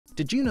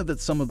Did you know that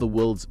some of the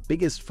world's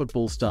biggest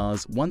football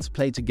stars once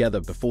played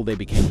together before they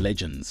became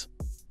legends?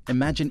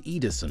 Imagine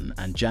Ederson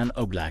and Jan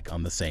Oblak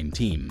on the same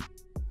team.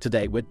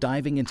 Today, we're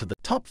diving into the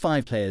top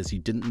 5 players you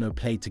didn't know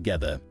played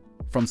together.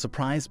 From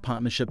surprise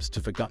partnerships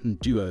to forgotten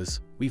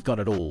duos, we've got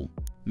it all.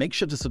 Make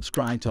sure to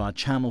subscribe to our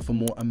channel for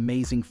more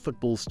amazing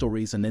football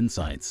stories and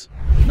insights.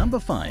 Number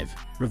 5.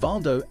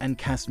 Rivaldo and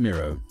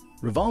Casemiro.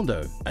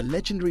 Rivaldo, a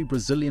legendary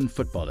Brazilian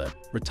footballer,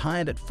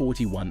 retired at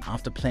 41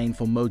 after playing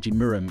for Mogi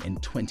Mirim in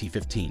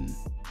 2015.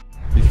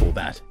 Before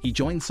that, he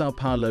joined Sao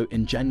Paulo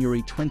in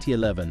January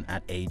 2011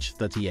 at age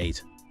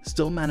 38,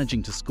 still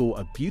managing to score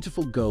a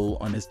beautiful goal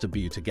on his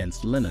debut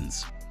against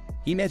Linense.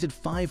 He netted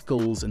 5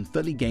 goals in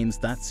 30 games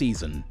that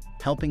season,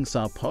 helping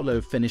Sao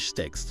Paulo finish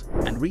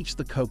 6th and reach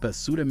the Copa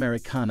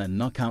Sudamericana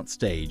knockout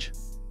stage.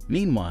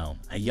 Meanwhile,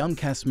 a young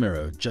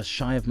Casemiro, just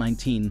shy of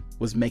 19,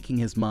 was making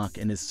his mark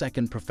in his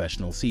second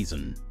professional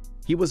season.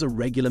 He was a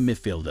regular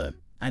midfielder,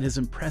 and his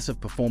impressive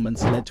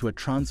performance led to a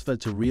transfer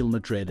to Real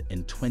Madrid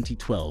in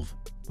 2012.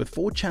 With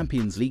 4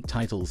 Champions League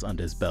titles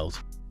under his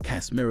belt,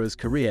 Casemiro's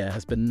career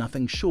has been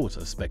nothing short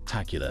of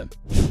spectacular.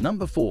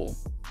 Number 4.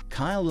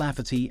 Kyle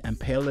Lafferty and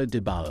Paulo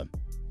Dybala.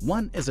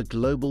 One is a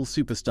global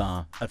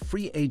superstar, a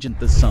free agent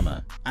this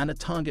summer, and a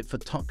target for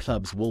top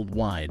clubs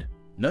worldwide,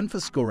 known for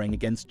scoring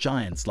against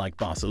giants like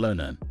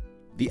Barcelona.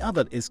 The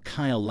other is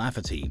Kyle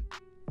Lafferty.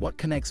 What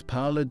connects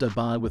Paulo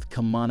Dybala with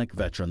Kilmarnock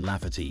veteran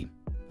Lafferty?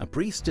 A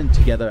brief stint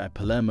together at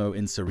Palermo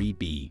in Serie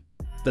B.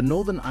 The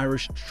Northern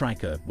Irish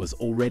striker was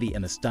already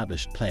an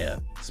established player,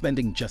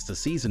 spending just a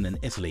season in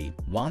Italy,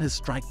 while his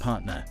strike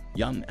partner,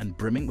 young and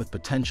brimming with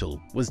potential,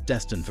 was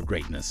destined for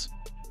greatness.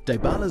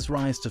 Dybala's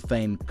rise to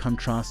fame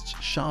contrasts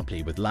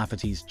sharply with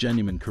Lafferty's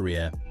genuine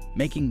career,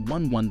 making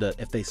one wonder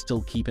if they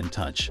still keep in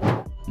touch.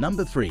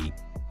 Number 3.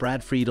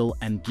 Brad Friedel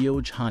and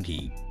George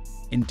Hagi.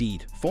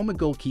 Indeed, former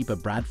goalkeeper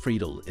Brad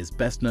Friedel is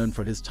best known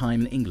for his time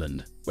in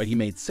England, where he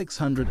made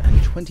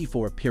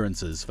 624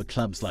 appearances for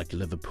clubs like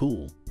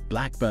Liverpool,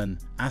 Blackburn,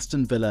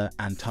 Aston Villa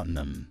and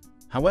Tottenham.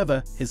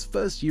 However, his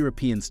first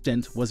European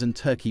stint was in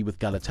Turkey with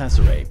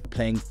Galatasaray,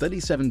 playing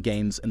 37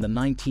 games in the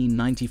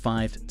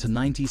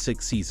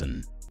 1995-96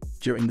 season.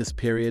 During this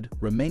period,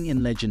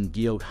 Romanian legend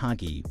George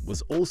Hagi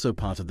was also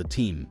part of the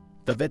team,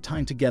 though their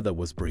time together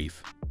was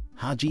brief.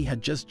 Hagi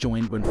had just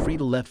joined when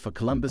Friedel left for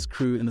Columbus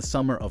Crew in the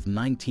summer of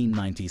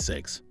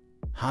 1996.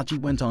 Hagi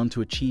went on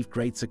to achieve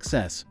great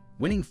success,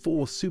 winning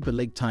 4 Super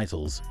League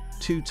titles,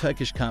 2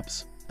 Turkish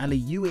Cups, and a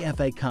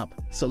UEFA Cup,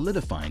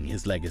 solidifying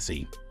his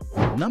legacy.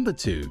 Number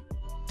 2.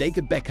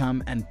 David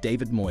Beckham and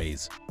David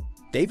Moyes.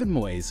 David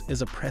Moyes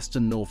is a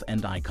Preston North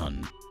End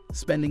icon,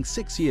 spending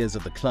 6 years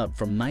at the club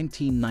from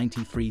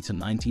 1993 to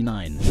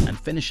 99 and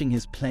finishing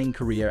his playing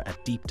career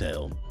at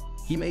Deepdale.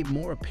 He made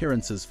more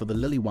appearances for the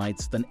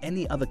Lily-Whites than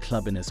any other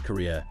club in his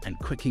career and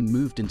quickly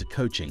moved into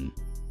coaching,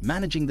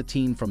 managing the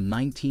team from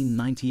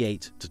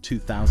 1998 to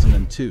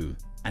 2002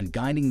 and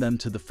guiding them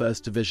to the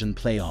First Division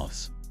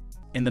playoffs.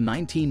 In the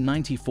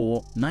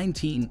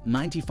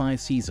 1994-1995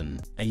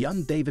 season, a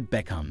young David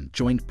Beckham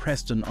joined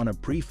Preston on a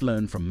brief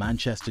loan from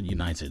Manchester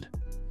United.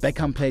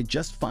 Beckham played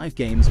just 5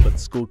 games but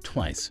scored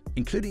twice,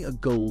 including a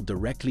goal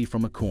directly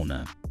from a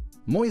corner.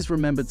 Moyes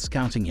remembered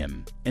scouting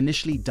him,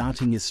 initially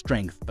doubting his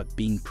strength but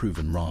being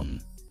proven wrong.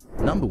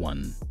 Number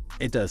 1.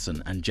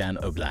 Ederson and Jan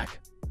Oblak.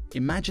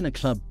 Imagine a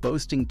club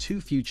boasting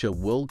 2 future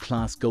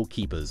world-class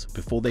goalkeepers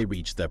before they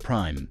reach their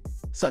prime.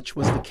 Such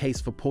was the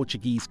case for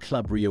Portuguese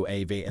club Rio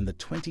Ave in the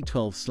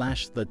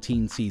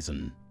 2012-13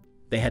 season.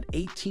 They had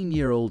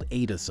 18-year-old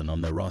Ederson on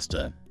their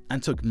roster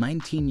and took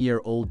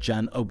 19-year-old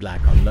Jan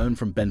Oblak on loan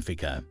from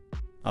Benfica.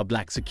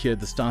 Oblak secured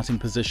the starting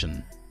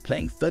position,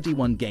 playing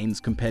 31 games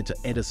compared to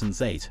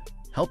Ederson's 8,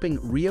 helping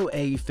Rio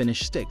Ave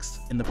finish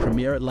 6th in the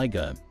Premier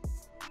Liga.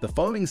 The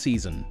following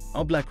season,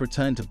 Oblak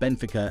returned to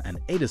Benfica and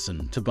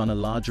Ederson took on a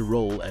larger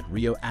role at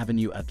Rio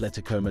Avenue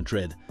Atletico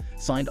Madrid,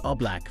 signed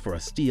Oblak for a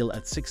steal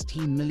at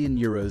 €16 million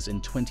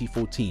in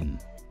 2014,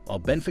 while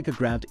Benfica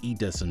grabbed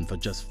Ederson for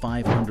just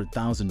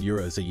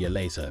 €500,000 a year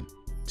later.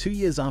 2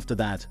 years after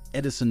that,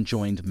 Ederson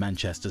joined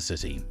Manchester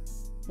City.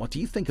 What do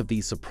you think of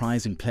these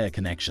surprising player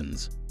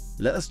connections?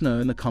 Let us know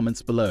in the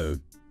comments below.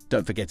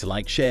 Don't forget to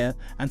like, share,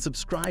 and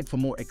subscribe for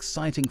more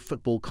exciting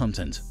football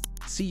content.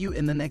 See you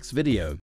in the next video.